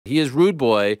He is Rude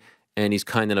Boy, and he's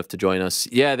kind enough to join us.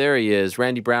 Yeah, there he is.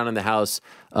 Randy Brown in the house.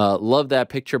 Love that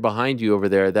picture behind you over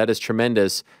there. That is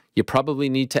tremendous. You probably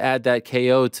need to add that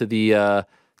KO to the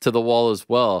wall as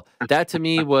well. That to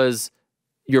me was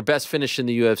your best finish in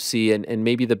the UFC and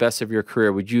maybe the best of your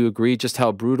career. Would you agree? Just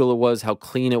how brutal it was, how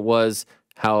clean it was,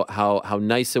 how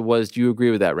nice it was. Do you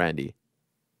agree with that, Randy?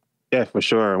 Yeah, for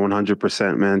sure.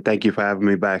 100%, man. Thank you for having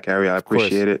me back, Harry. I Of course.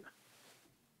 appreciate it.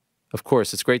 Of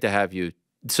course. It's great to have you.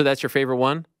 So that's your favorite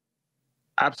one?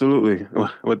 Absolutely.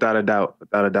 Without a doubt.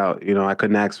 Without a doubt. You know, I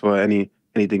couldn't ask for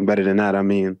anything better than that. I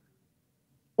mean,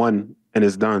 one and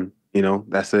it's done. You know,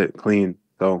 that's it. Clean.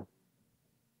 So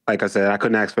like I said, I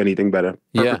couldn't ask for anything better.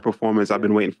 Yeah. Perfect performance. I've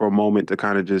been waiting for a moment to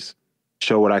kind of just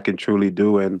show what I can truly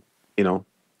do and, you know,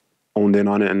 honed in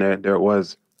on it, and there it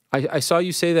was. I saw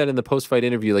you say that in the post-fight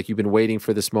interview, like you've been waiting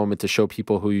for this moment to show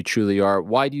people who you truly are.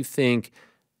 Why do you think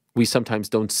we sometimes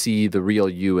don't see the real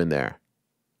you in there?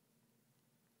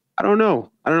 I don't know.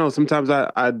 I don't know. Sometimes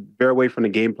I veer away from the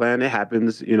game plan. It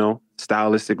happens, you know,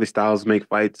 stylistically, styles make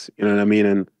fights, you know what I mean?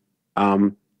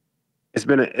 And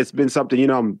it's been something, you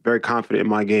know, I'm very confident in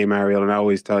my game, Ariel, and I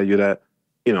always tell you that,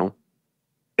 you know,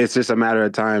 it's just a matter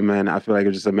of time, man. I feel like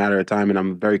it's just a matter of time, and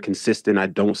I'm very consistent. I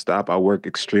don't stop. I work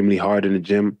extremely hard in the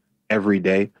gym every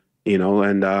day, you know,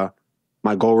 and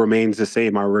my goal remains the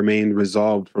same. I remain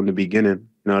resolved from the beginning.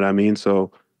 You know what I mean?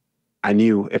 So I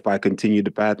knew if I continued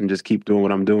the path and just keep doing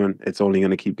what I'm doing, it's only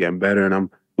going to keep getting better, and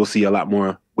we'll see a lot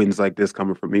more wins like this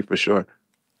coming from me for sure.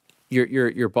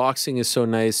 Your boxing is so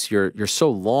nice. You're so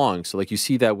long. So like you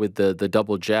see that with the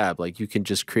double jab, like you can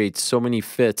just create so many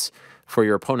fits for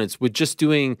your opponents with just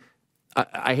doing.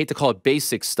 I hate to call it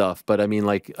basic stuff, but I mean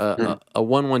like a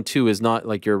 1-1-2 is not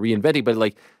like you're reinventing, but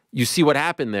like you see what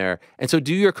happened there. And so,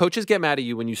 do your coaches get mad at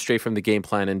you when you stray from the game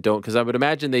plan and don't? Because I would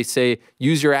imagine they say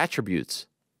use your attributes.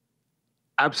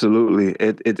 Absolutely.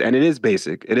 And it is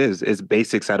basic. It's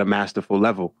basics at a masterful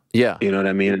level. Yeah. You know what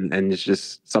I mean? And it's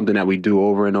just something that we do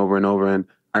over and over and over. And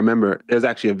I remember there's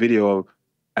actually a video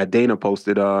Dana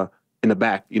posted in the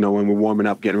back, you know, when we're warming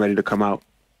up, getting ready to come out.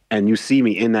 And you see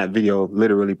me in that video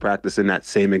literally practicing that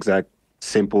same exact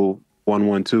simple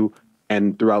 1-1-2.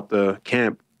 And throughout the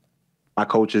camp, my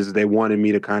coaches, they wanted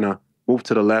me to kind of move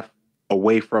to the left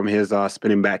away from his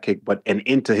spinning back kick, and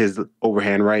into his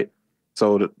overhand right.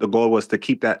 So the goal was to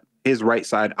keep his right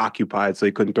side occupied so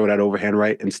he couldn't throw that overhand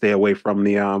right and stay away from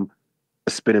the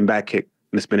spinning back kick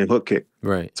and the spinning hook kick.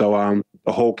 Right. So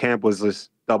the whole camp was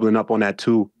just doubling up on that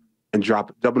two and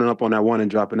doubling up on that one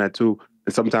and dropping that two.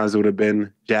 And sometimes it would have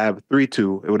been jab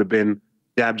 3-2. It would have been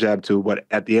jab, jab 2. But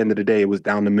at the end of the day, it was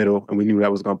down the middle, and we knew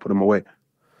that was going to put him away.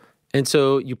 And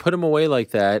so you put him away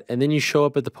like that, and then you show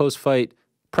up at the post-fight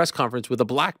press conference with a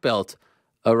black belt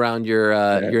around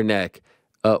your neck.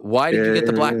 Why did you get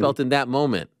the black belt in that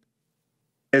moment?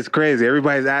 It's crazy.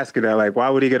 Everybody's asking that, like, why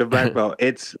would he get a black belt?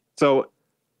 So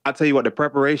I'll tell you what, the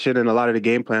preparation and a lot of the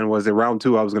game plan was in round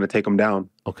 2, I was going to take him down.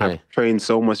 Okay. I trained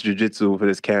so much jiu-jitsu for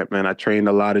this camp, man. I trained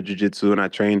a lot of jiu-jitsu, and I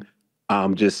trained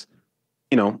just,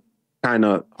 you know, kind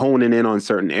of honing in on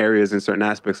certain areas and certain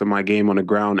aspects of my game on the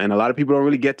ground. And a lot of people don't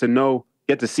really get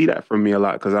to see that from me a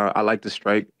lot, because I like to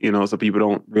strike, you know, so people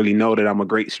don't really know that I'm a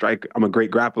great striker. I'm a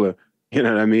great grappler. You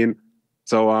know what I mean?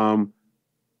 So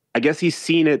I guess he's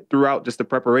seen it throughout just the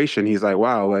preparation. He's like,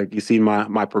 wow, like you seen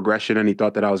my progression, and he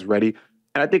thought that I was ready.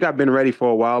 And I think I've been ready for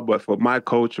a while, but for my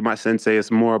coach, my sensei,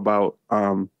 it's more about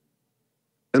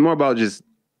just,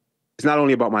 it's not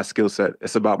only about my skill set,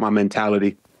 it's about my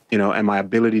mentality, you know, and my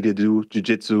ability to do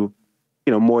jiu-jitsu,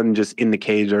 you know, more than just in the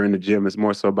cage or in the gym. It's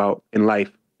more so about in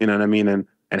life, you know what I mean?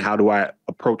 And how do I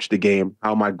approach the game?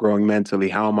 How am I growing mentally?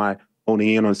 How am I honing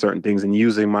in on certain things and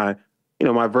using my, you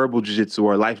know, my verbal jiu-jitsu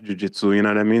or life jiu-jitsu, you know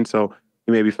what I mean? So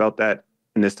he maybe felt that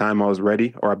in this time I was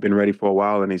ready, or I've been ready for a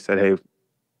while, and he said, hey,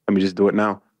 let me just do it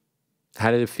now.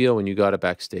 How did it feel when you got it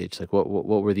backstage? Like, what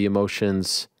were the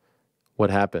emotions? What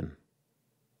happened?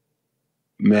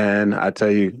 Man, I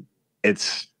tell you,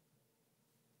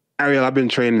 Ariel, I've been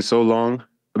training so long.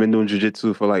 I've been doing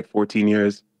jiu-jitsu for like 14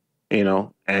 years, you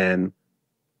know, and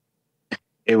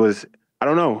it was, I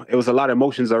don't know, it was a lot of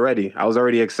emotions already. I was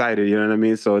already excited, you know what I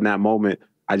mean? So in that moment,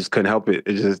 I just couldn't help it.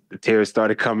 It just, the tears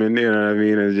started coming, you know what I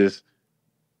mean? And just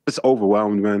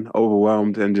overwhelmed, man,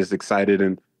 overwhelmed, and just excited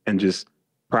and just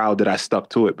proud that I stuck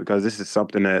to it, because this is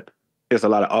something that there's a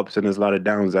lot of ups and there's a lot of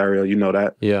downs, Ariel, you know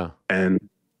that. Yeah. And,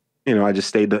 you know, I just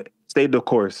stayed the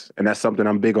course. And that's something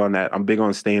I'm big on that. I'm big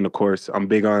on staying the course. I'm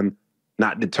big on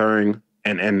not deterring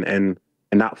and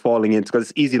not falling into, because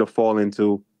it's easy to fall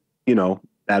into, you know,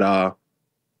 that,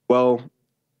 well,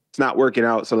 it's not working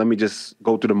out, so let me just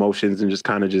go through the motions and just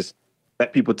kind of just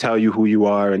let people tell you who you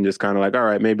are, and just kind of like, all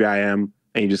right, maybe I am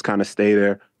and you just kind of stay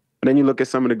there. And then you look at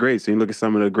some of the greats, and you look at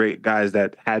some of the great guys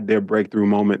that had their breakthrough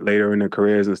moment later in their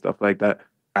careers and stuff like that.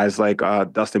 Guys like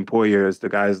Dustin Poirier, the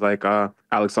guys like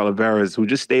Alex Oliveira's, who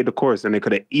just stayed the course, and they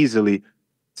could have easily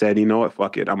said, you know what,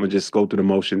 fuck it, I'm going to just go through the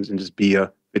motions and just be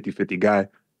a 50-50 guy.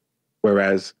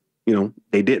 Whereas, you know,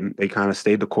 they didn't. They kind of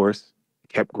stayed the course,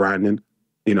 kept grinding,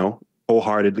 you know,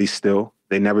 wholeheartedly still.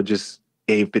 They never just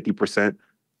gave 50%,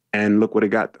 and look what it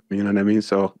got them, you know what I mean?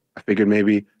 So I figured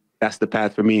maybe that's the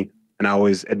path for me, and I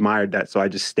always admired that. So I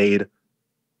just stayed, you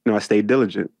know, I stayed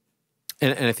diligent.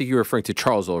 And I think you're referring to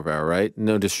Charles Oliveira, right?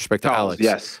 No disrespect to Charles, Alex.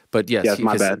 yes. But yes,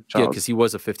 my bad. Yeah, because he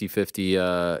was a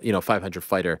 50-50, you know, 500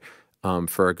 fighter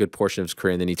for a good portion of his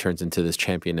career, and then he turns into this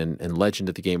champion and legend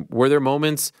of the game. Were there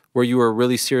moments where you were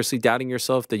really seriously doubting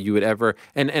yourself that you would ever,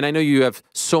 and I know you have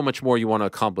so much more you want to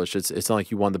accomplish. It's not like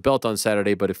you won the belt on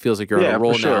Saturday, but it feels like you're on a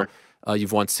roll now.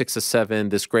 You've won 6 of 7,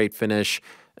 this great finish,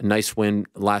 a nice win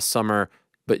last summer.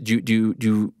 But you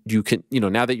can, you know,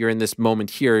 now that you're in this moment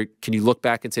here, can you look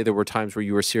back and say there were times where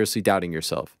you were seriously doubting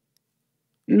yourself?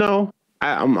 No,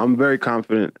 I'm very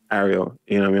confident, Ariel.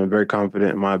 You know what I mean? I'm very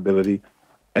confident in my ability.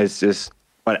 It's just,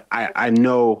 but I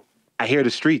know, I hear the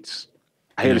streets.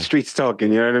 I hear the streets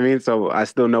talking, you know what I mean? So I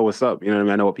still know what's up, you know what I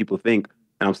mean? I know what people think,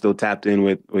 and I'm still tapped in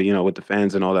with you know, with the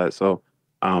fans and all that. So,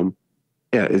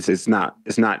 yeah, it's not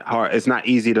hard. It's not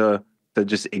easy to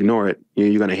just ignore it.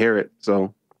 You're going to hear it.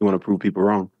 So you want to prove people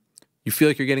wrong. You feel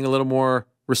like you're getting a little more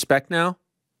respect now?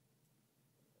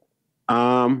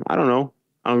 I don't know.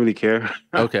 I don't really care.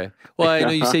 Okay. Well, I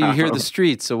know you say you hear the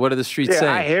streets. So what are the streets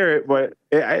saying? I hear it, but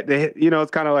you know,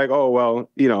 it's kind of like, oh, well,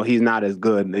 you know, he's not as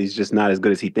good. He's just not as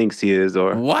good as he thinks he is,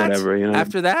 or whatever. You know.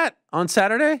 After that on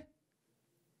Saturday?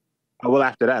 Well,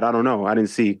 after that, I don't know. I didn't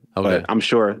see. Okay. But I'm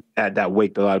sure that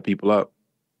waked a lot of people up.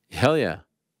 Hell yeah.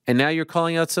 And now you're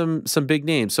calling out some big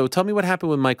names. So tell me what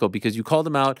happened with Michael, because you called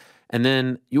him out, and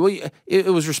then it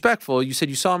was respectful. You said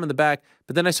you saw him in the back,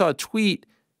 but then I saw a tweet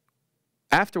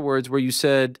afterwards where you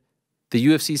said the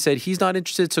UFC said he's not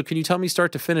interested. So can you tell me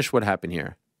start to finish what happened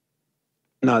here?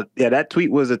 No, yeah, that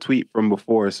tweet was a tweet from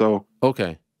before. So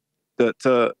okay,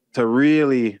 to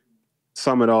really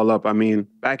sum it all up, I mean,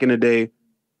 back in the day,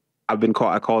 I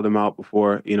called him out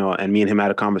before, you know, and me and him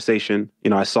had a conversation. You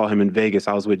know, I saw him in Vegas.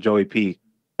 I was with Joe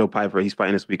Piper. He's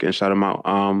fighting this weekend. Shout him out.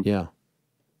 Yeah.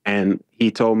 And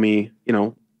he told me, you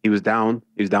know, he was down.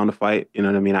 He was down to fight. You know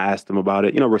what I mean? I asked him about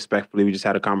it. You know, respectfully, we just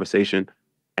had a conversation.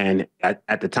 And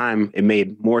at the time, it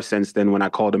made more sense than when I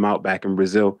called him out back in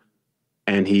Brazil.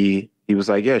 And he was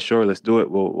like, yeah, sure, let's do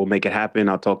it. We'll make it happen.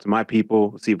 I'll talk to my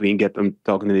people, see if we can get them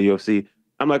talking to the UFC.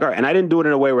 I'm like, all right. And I didn't do it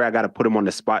in a way where I got to put him on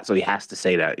the spot, so he has to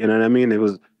say that. You know what I mean? It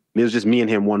was just me and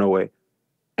him 1-away.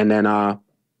 And then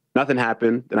nothing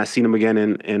happened. Then I seen him again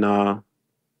in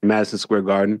Madison Square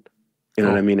Garden. You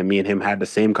know what I mean? And me and him had the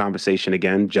same conversation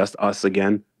again, just us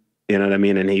again. You know what I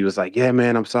mean? And he was like, yeah,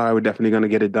 man, I'm sorry. We're definitely going to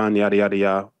get it done, yada, yada,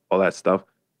 yada, all that stuff.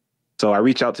 So I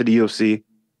reached out to the UFC,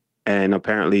 and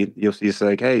apparently the UFC is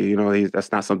like, hey, you know,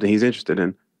 that's not something he's interested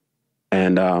in.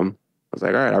 And I was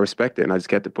like, all right, I respect it. And I just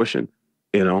kept it pushing,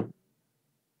 you know.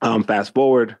 Fast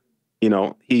forward, you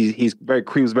know, he was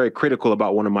very critical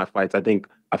about one of my fights. I think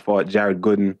I fought Jared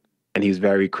Gooden, and he's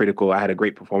very critical. I had a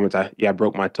great performance. I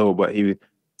broke my toe, but he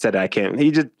said that I can't.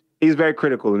 He's very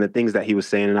critical in the things that he was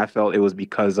saying, and I felt it was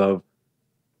because of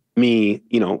me,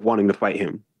 you know, wanting to fight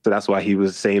him. So that's why he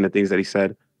was saying the things that he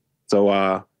said.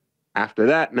 So after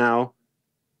that, now,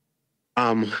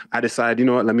 I decided, you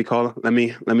know what? Let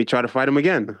me try to fight him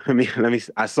again.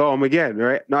 I saw him again,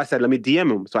 right? No, I said, let me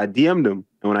DM him. So I DM'd him,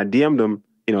 and when I DM'd him,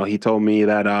 you know, he told me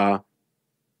that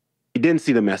he didn't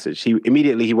see the message. He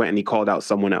went and he called out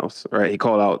someone else, right? He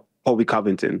called out Colby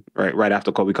Covington, right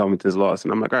after Colby Covington's loss.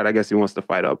 And I'm like, all right, I guess he wants to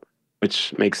fight up,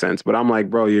 which makes sense. But I'm like,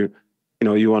 bro, you on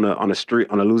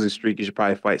a losing streak, you should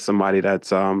probably fight somebody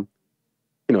that's you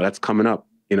know, that's coming up.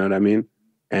 You know what I mean?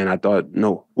 And I thought,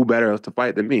 no, who better to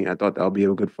fight than me? I thought that would be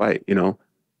a good fight, you know?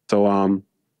 So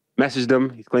messaged him.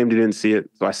 He claimed he didn't see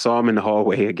it. So I saw him in the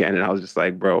hallway again, and I was just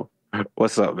like, bro,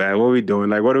 what's up, man? What are we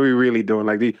doing? Like, what are we really doing?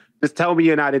 Like, just tell me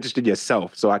you're not interested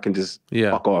yourself, so I can just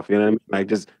fuck off. You know what I mean? Like,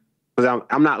 just because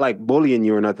I'm not like bullying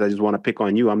you or nothing. I just want to pick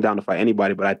on you. I'm down to fight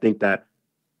anybody, but I think that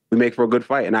we make for a good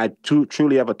fight. And I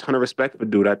truly have a ton of respect for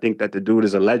dude. I think that the dude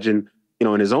is a legend, you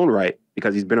know, in his own right,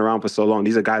 because he's been around for so long.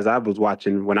 These are guys I was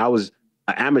watching when I was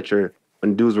an amateur,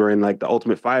 when dudes were in like the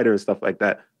Ultimate Fighter and stuff like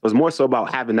that. It was more so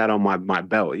about having that on my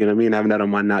belt. You know what I mean? Having that on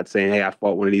my, not saying, hey, I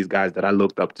fought one of these guys that I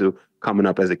looked up to coming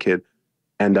up as a kid.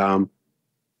 And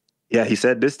yeah, he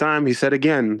said this time, he said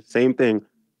again, same thing,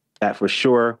 that for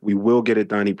sure we will get it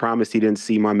done. He promised he didn't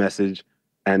see my message.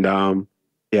 And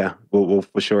yeah, we'll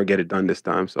for sure get it done this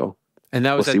time. So And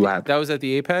that we'll was see what happens. that was at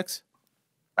the Apex?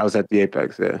 I was at the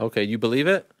Apex, yeah. Okay, you believe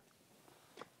it?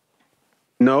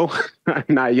 No,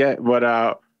 not yet. But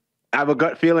I have a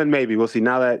gut feeling maybe. We'll see.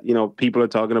 Now that, you know, people are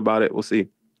talking about it, we'll see.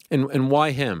 And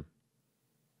why him?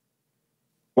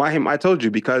 Why him? I told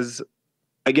you, because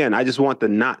again, I just want the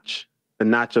notch. The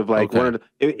notch of like one of the,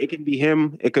 it can be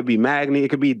him, it could be Magni, it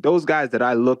could be those guys that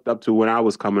I looked up to when I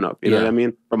was coming up. You know what I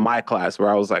mean? From my class, where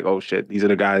I was like, oh shit, these are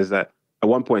the guys that at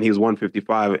one point he was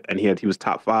 155 and he was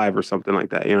top 5 or something like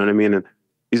that. You know what I mean? And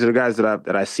these are the guys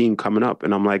that I seen coming up,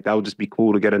 and I'm like, that would just be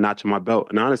cool to get a notch on my belt.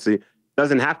 And honestly, it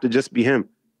doesn't have to just be him.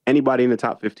 Anybody in the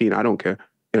top 15, I don't care.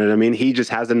 You know what I mean? He just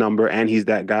has a number and he's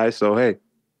that guy. So hey,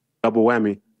 double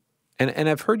whammy. And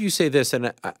I've heard you say this,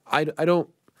 and I don't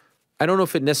know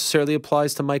if it necessarily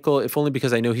applies to Michael, if only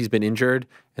because I know he's been injured,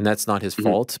 and that's not his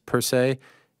fault per se.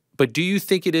 But do you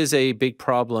think it is a big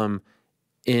problem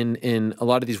in a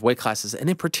lot of these weight classes, and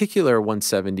in particular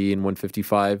 170 and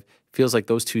 155, feels like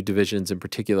those two divisions in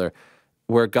particular,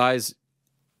 where guys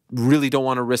really don't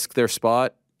want to risk their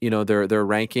spot, you know, their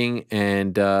ranking,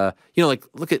 and you know, like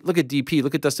look at DP,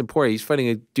 look at Dustin Poirier. He's fighting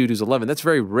a dude who's 11. That's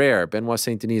very rare. Benoit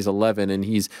Saint Denis is 11 and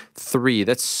he's 3.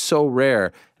 That's so rare.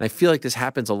 And I feel like this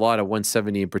happens a lot at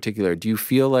 170 in particular. Do you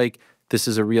feel like this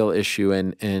is a real issue,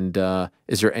 and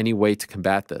is there any way to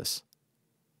combat this?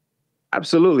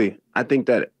 Absolutely. I think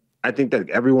that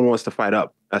everyone wants to fight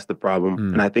up. That's the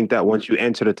problem. And I think that once you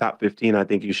enter the top 15, I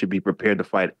think you should be prepared to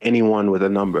fight anyone with a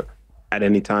number at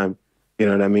any time. You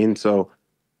know what I mean? So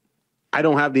I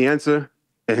don't have the answer.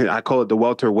 I call it the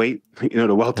welterweight, you know,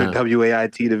 the welter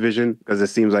WAIT division, because it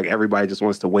seems like everybody just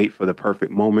wants to wait for the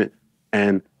perfect moment.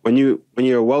 And when you're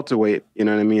a welterweight, you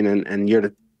know what I mean, and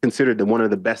you're considered one of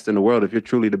the best in the world, if you're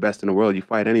truly the best in the world, you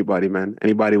fight anybody, man.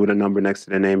 Anybody with a number next to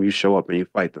their name, you show up and you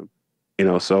fight them. You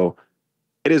know, so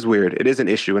it is weird. It is an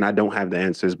issue, and I don't have the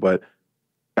answers, but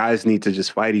guys need to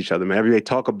just fight each other, man. They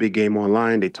talk a big game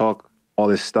online, they talk all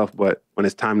this stuff, but when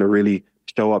it's time to really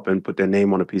show up and put their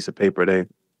name on a piece of paper, they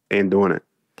ain't doing it.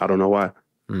 I don't know why.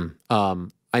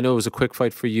 I know it was a quick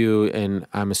fight for you, and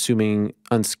I'm assuming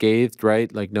unscathed,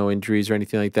 right? Like no injuries or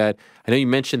anything like that. I know you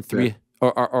mentioned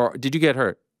or did you get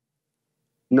hurt?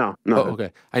 No. Oh,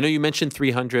 okay. I know you mentioned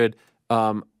 300.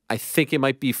 I think it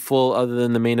might be full other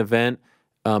than the main event,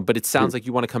 but it sounds like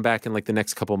you want to come back in like the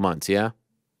next couple months, yeah?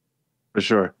 For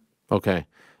sure. Okay.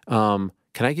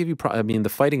 Can I give you, I mean, the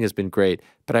fighting has been great,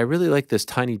 but I really like this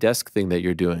tiny desk thing that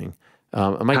you're doing.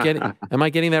 Am I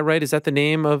getting that right? Is that the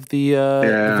name of the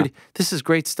video? This is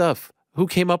great stuff. Who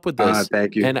came up with this?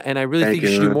 Thank you. And I really think you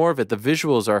should do more of it. The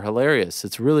visuals are hilarious.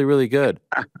 It's really, really good.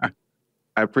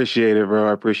 I appreciate it, bro.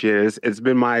 I appreciate it. It's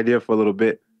been my idea for a little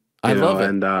bit. I love it.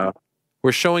 And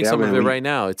we're showing some of it right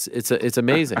now. It's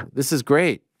amazing. This is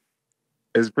great.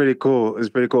 It's pretty cool. It's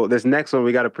pretty cool. This next one,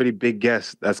 we got a pretty big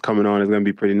guest that's coming on. It's going to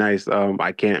be pretty nice.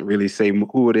 I can't really say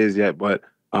who it is yet, but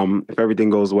if everything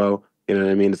goes well, you know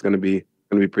what I mean? It's going to be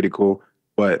pretty cool.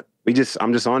 But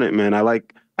I'm just on it, man.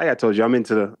 Like I told you, I'm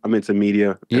into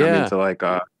media. And I'm into like,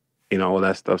 you know, all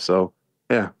that stuff. So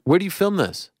yeah. Where do you film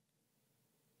this?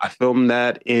 I filmed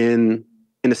that in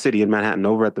the city in Manhattan,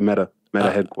 over at the Meta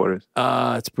headquarters.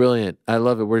 It's brilliant. I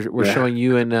love it. We're showing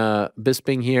you and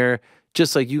Bisping here.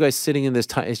 Just like you guys sitting in this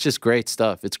time, it's just great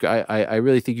stuff. I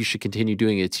really think you should continue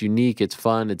doing it. It's unique, it's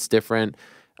fun, it's different.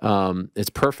 It's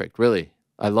perfect, really.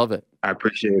 I love it. I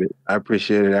appreciate it. I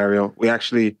appreciate it, Ariel.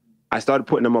 I started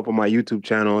putting them up on my YouTube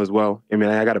channel as well. I mean,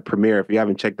 I got a premiere. If you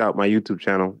haven't checked out my YouTube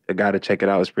channel, you got to check it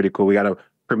out. It's pretty cool. We got a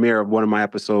premiere of one of my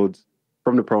episodes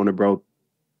from the Pro and the Bro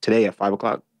today at 5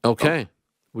 o'clock. Okay.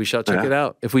 We shall check it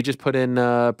out. If we just put in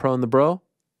Pro and the Bro,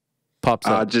 pops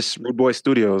up. Just Rude Boy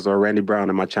Studios or Randy Brown,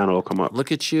 and my channel will come up.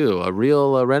 Look at you, a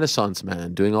real Renaissance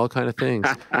man doing all kind of things.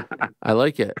 I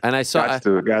like it. And I saw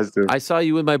I saw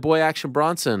you with my boy Action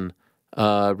Bronson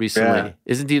recently. Yeah.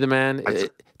 Isn't he the man?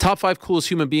 Top 5 coolest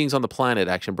human beings on the planet,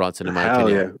 Action Bronson, in my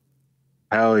opinion.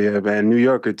 Hell yeah, man. New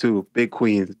Yorker too. Big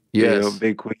Queens. Yes. You know,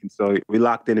 big Queens. So we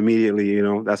locked in immediately, you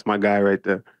know. That's my guy right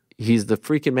there. He's the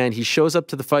freaking man. He shows up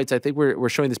to the fights. I think we're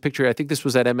showing this picture. I think this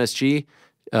was at MSG.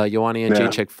 Ioane and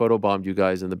Jacek photobombed you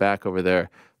guys in the back over there.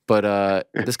 But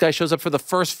this guy shows up for the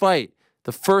first fight,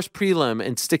 the first prelim,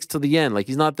 and sticks to the end. Like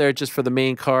he's not there just for the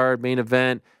main card, main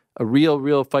event. A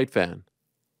real fight fan.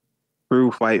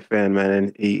 True fight fan, man.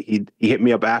 And he hit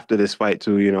me up after this fight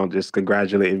too, you know, just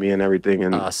congratulating me and everything,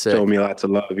 and showed me lots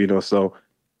of love, you know. So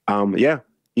yeah,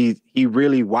 he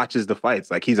really watches the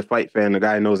fights. Like he's a fight fan. The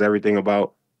guy knows everything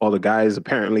about all the guys,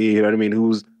 apparently, you know what I mean,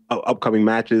 who's upcoming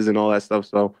matches and all that stuff.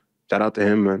 So shout out to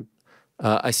him, man.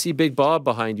 I see Big Bob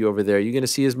behind you over there. You going to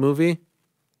see his movie?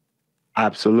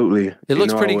 Absolutely. It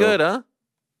looks pretty good, huh?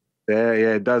 Yeah,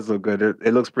 yeah, it does look good.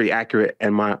 It looks pretty accurate.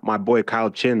 And my boy Kyle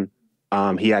Chin,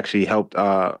 he actually helped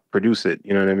produce it.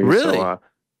 You know what I mean? So Really?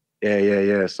 yeah, yeah,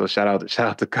 yeah. So shout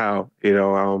out to Kyle. You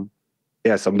know,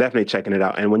 yeah. So I'm definitely checking it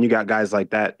out. And when you got guys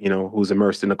like that, you know, who's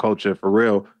immersed in the culture for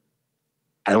real,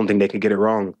 I don't think they could get it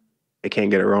wrong. They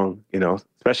can't get it wrong. You know,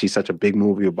 especially such a big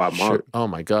movie with Bob Marley. Sure. Oh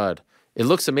my God. It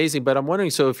looks amazing, but I'm wondering,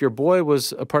 so if your boy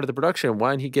was a part of the production,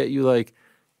 why didn't he get you like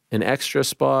an extra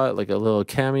spot, like a little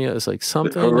cameo? It's like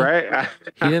something. Right?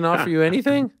 He didn't offer you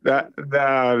anything?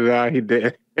 No, he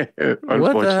didn't. What the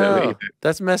Unfortunately, hell?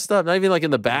 That's messed up. Not even like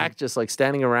in the back, just like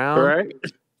standing around. right?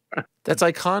 That's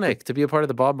iconic to be a part of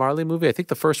the Bob Marley movie. I think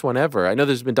the first one ever. I know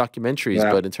there's been documentaries,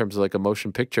 Yeah. but in terms of like a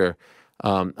motion picture,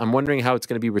 I'm wondering how it's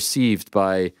going to be received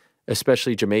by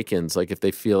especially Jamaicans. Like if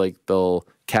they feel like they'll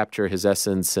capture his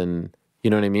essence, and you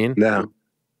know what I mean? Yeah.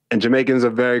 And Jamaicans are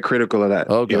very critical of that.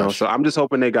 Oh, you know, gosh. so I'm just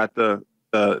hoping they got the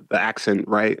accent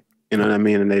right. You know what I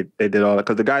mean? And they did all that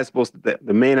because the guy's supposed to,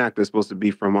 the main actor is supposed to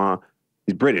be from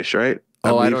he's British, right? I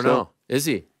believe don't so. know. Is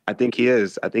he? I think he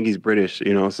is. I think he's British.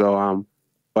 You know, so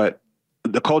but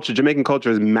the culture, Jamaican culture,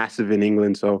 is massive in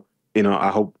England. So you know, I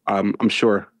hope I'm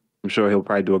sure he'll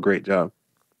probably do a great job.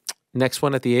 Next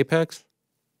one at the Apex?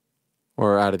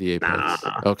 Or out of the Apex?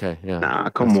 Nah. Okay, yeah. Nah,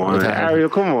 come on, Ariel,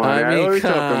 come on. I Man. mean, What are you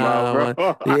talking about,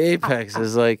 bro? the Apex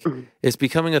is like, it's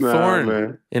becoming a thorn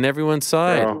man. in everyone's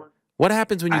side. Bro, What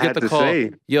happens when you I get had the to call?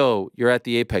 say. Yo, you're at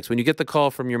the Apex. When you get the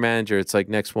call from your manager, it's like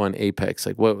next one Apex.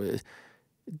 Like, what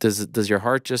does your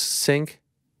heart just sink?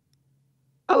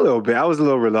 A little bit. I was a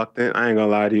little reluctant. I ain't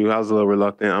gonna lie to you. I was a little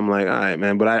reluctant. I'm like, all right,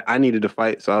 man. But I needed to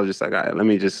fight. So I was just like, all right, let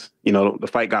me just, you know, the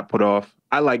fight got put off.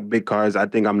 I like big cards. I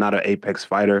think I'm not an Apex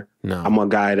fighter. No. I'm a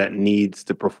guy that needs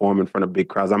to perform in front of big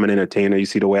crowds. I'm an entertainer. You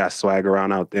see the way I swag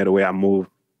around out there, the way I move.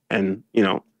 And, you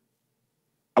know,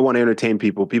 I want to entertain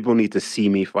people. People need to see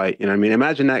me fight. You know what I mean?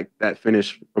 Imagine that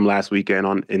finish from last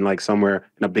weekend in like somewhere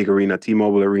in a big arena,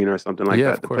 T-Mobile Arena or something like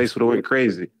that. The place would have went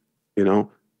crazy, you know?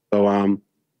 So,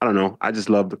 I don't know. I just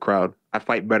love the crowd. I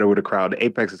fight better with a crowd. The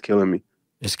Apex is killing me.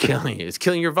 It's killing you. It's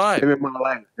killing your vibe. Living my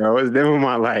life, bro. It's living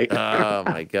my life. Oh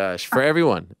my gosh. For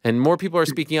everyone. And more people are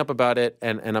speaking up about it,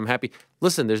 and I'm happy.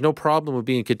 Listen, there's no problem with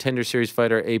being a contender series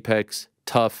fighter, Apex,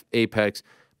 tough, Apex,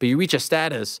 but you reach a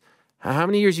status. How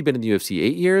many years you been in the UFC?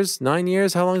 8 years? 9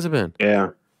 years? How long has it been? Yeah.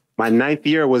 My 9th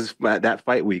year was that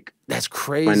fight week. That's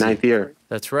crazy. My 9th year.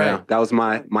 That's right. Yeah, that was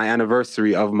my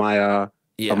anniversary of my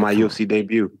UFC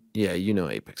debut. Yeah, you know,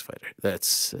 Apex fighter.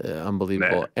 That's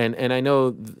unbelievable. Nah. And I know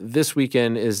this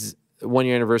weekend is 1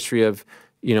 year anniversary of,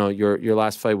 you know, your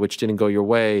last fight, which didn't go your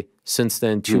way. Since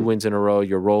then, 2 wins in a row.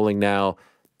 You're rolling now,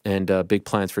 and big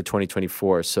plans for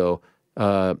 2024. So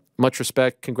much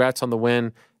respect. Congrats on the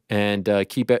win, and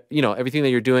keep it. You know, everything that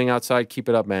you're doing outside, keep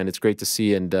it up, man. It's great to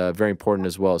see, and very important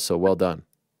as well. So well done.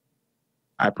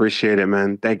 I appreciate it,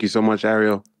 man. Thank you so much,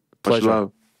 Ariel. Pleasure. Much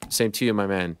love. Same to you, my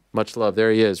man. Much love.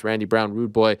 There he is, Randy Brown,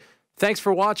 Rude Boy. Thanks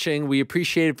for watching. We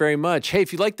appreciate it very much. Hey,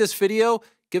 if you like this video,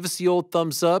 give us the old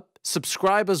thumbs up.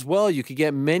 Subscribe as well. You could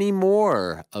get many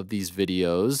more of these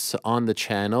videos on the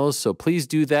channel, so please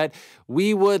do that.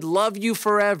 We would love you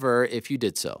forever if you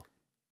did so.